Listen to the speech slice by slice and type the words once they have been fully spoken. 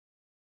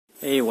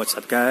Hey, what's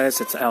up guys,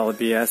 it's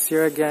LBS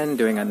here again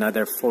doing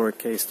another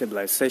 4K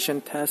stabilization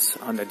test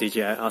on the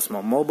DJI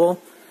Osmo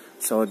Mobile.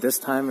 So this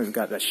time we've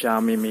got the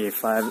Xiaomi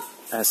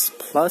Mi5s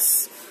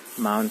Plus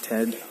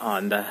mounted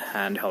on the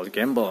handheld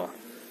gimbal.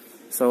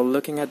 So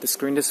looking at the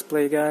screen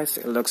display guys,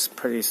 it looks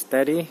pretty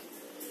steady.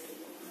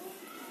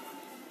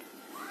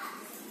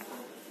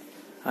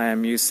 I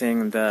am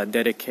using the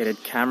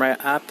dedicated camera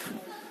app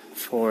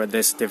for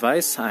this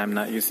device. I am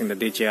not using the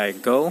DJI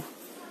Go.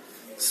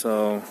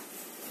 So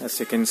as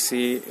you can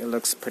see, it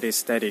looks pretty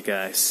steady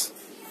guys.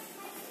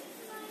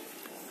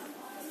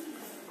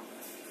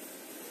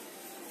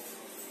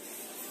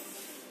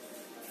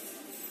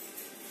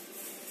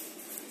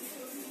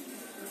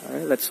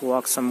 Alright, let's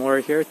walk some more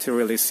here to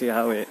really see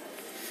how it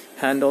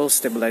handles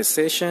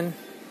stabilization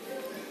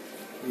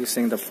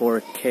using the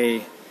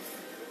 4K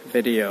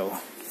video.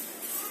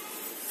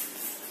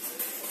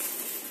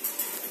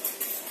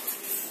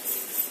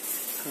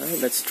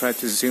 Alright, let's try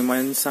to zoom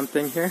in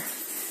something here.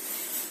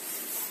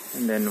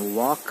 And then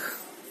walk.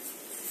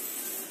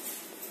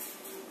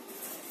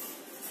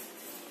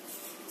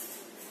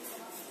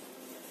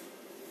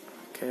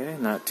 Okay,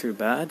 not too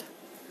bad.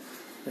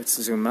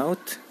 Let's zoom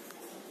out.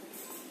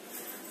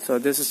 So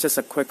this is just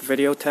a quick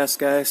video test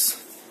guys,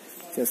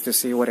 just to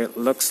see what it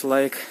looks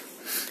like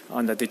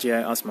on the DJI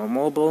Osmo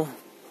Mobile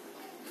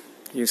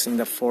using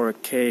the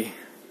 4K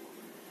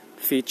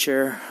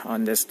feature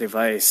on this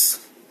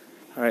device.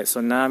 Alright,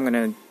 so now I'm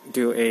going to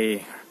do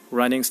a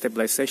running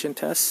stabilization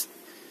test,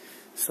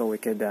 so we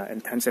could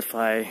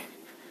intensify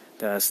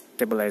the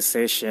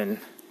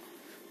stabilization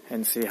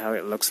and see how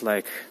it looks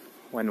like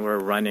when we're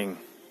running.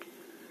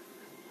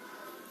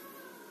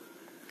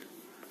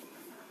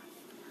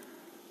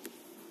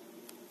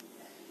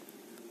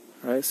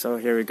 Alright, so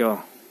here we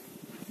go.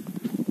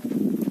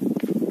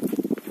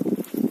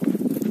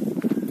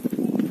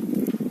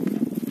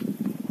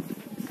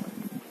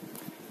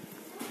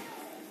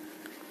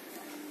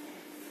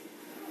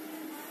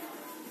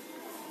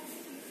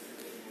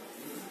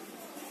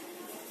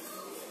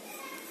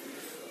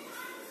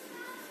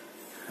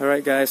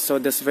 Alright guys, so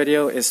this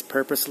video is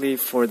purposely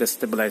for the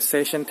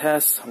stabilization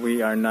test.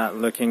 We are not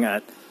looking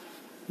at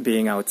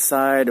being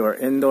outside or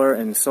indoor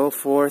and so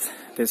forth.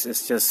 This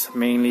is just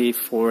mainly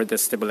for the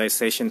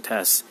stabilization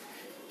test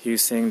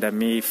using the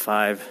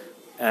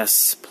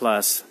Mi5s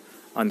Plus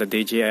on the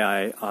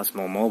DJI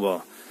Osmo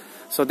Mobile.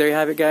 So there you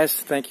have it guys.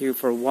 Thank you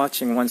for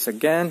watching once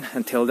again.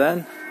 Until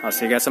then, I'll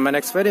see you guys in my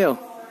next video.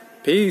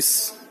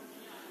 Peace!